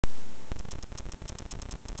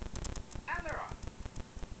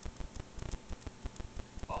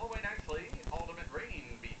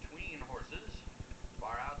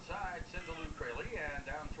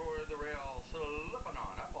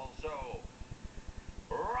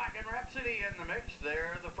Rhapsody in the mix.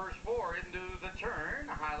 They're the first four into the turn.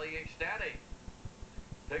 Highly Ecstatic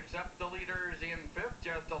picks up the leaders in fifth,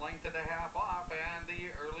 just a length and a half off, and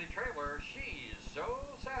the early trailer, She's So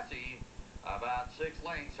Sassy, about 6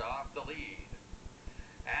 lengths off the lead.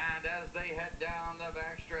 And as they head down the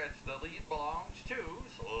backstretch, the lead belongs to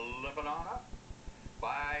Slipping On Up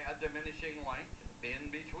by a diminishing length. In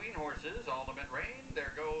between horses, Ultimate Reign.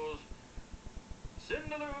 There goes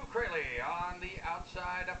Sindaloo Crayley on the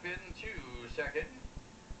outside up into second.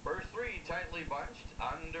 First three tightly bunched,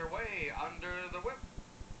 underway under the whip.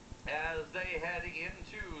 As they head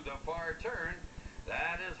into the far turn,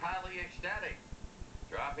 that is Highly Ecstatic.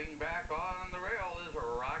 Dropping back on the rail is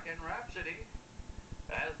Rockin' Rhapsody.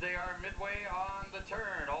 As they are midway on the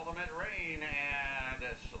turn, Ultimate Reign and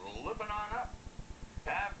Slipping On Up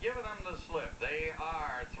have given them the slip. They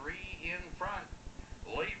are 3 in front.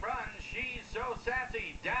 Late run, She's So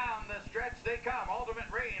Sassy. Down the stretch they come. Ultimate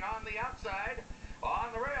Reign on the outside.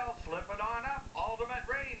 On the rail, Slipping On Up. Ultimate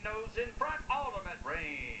Reign nose in front.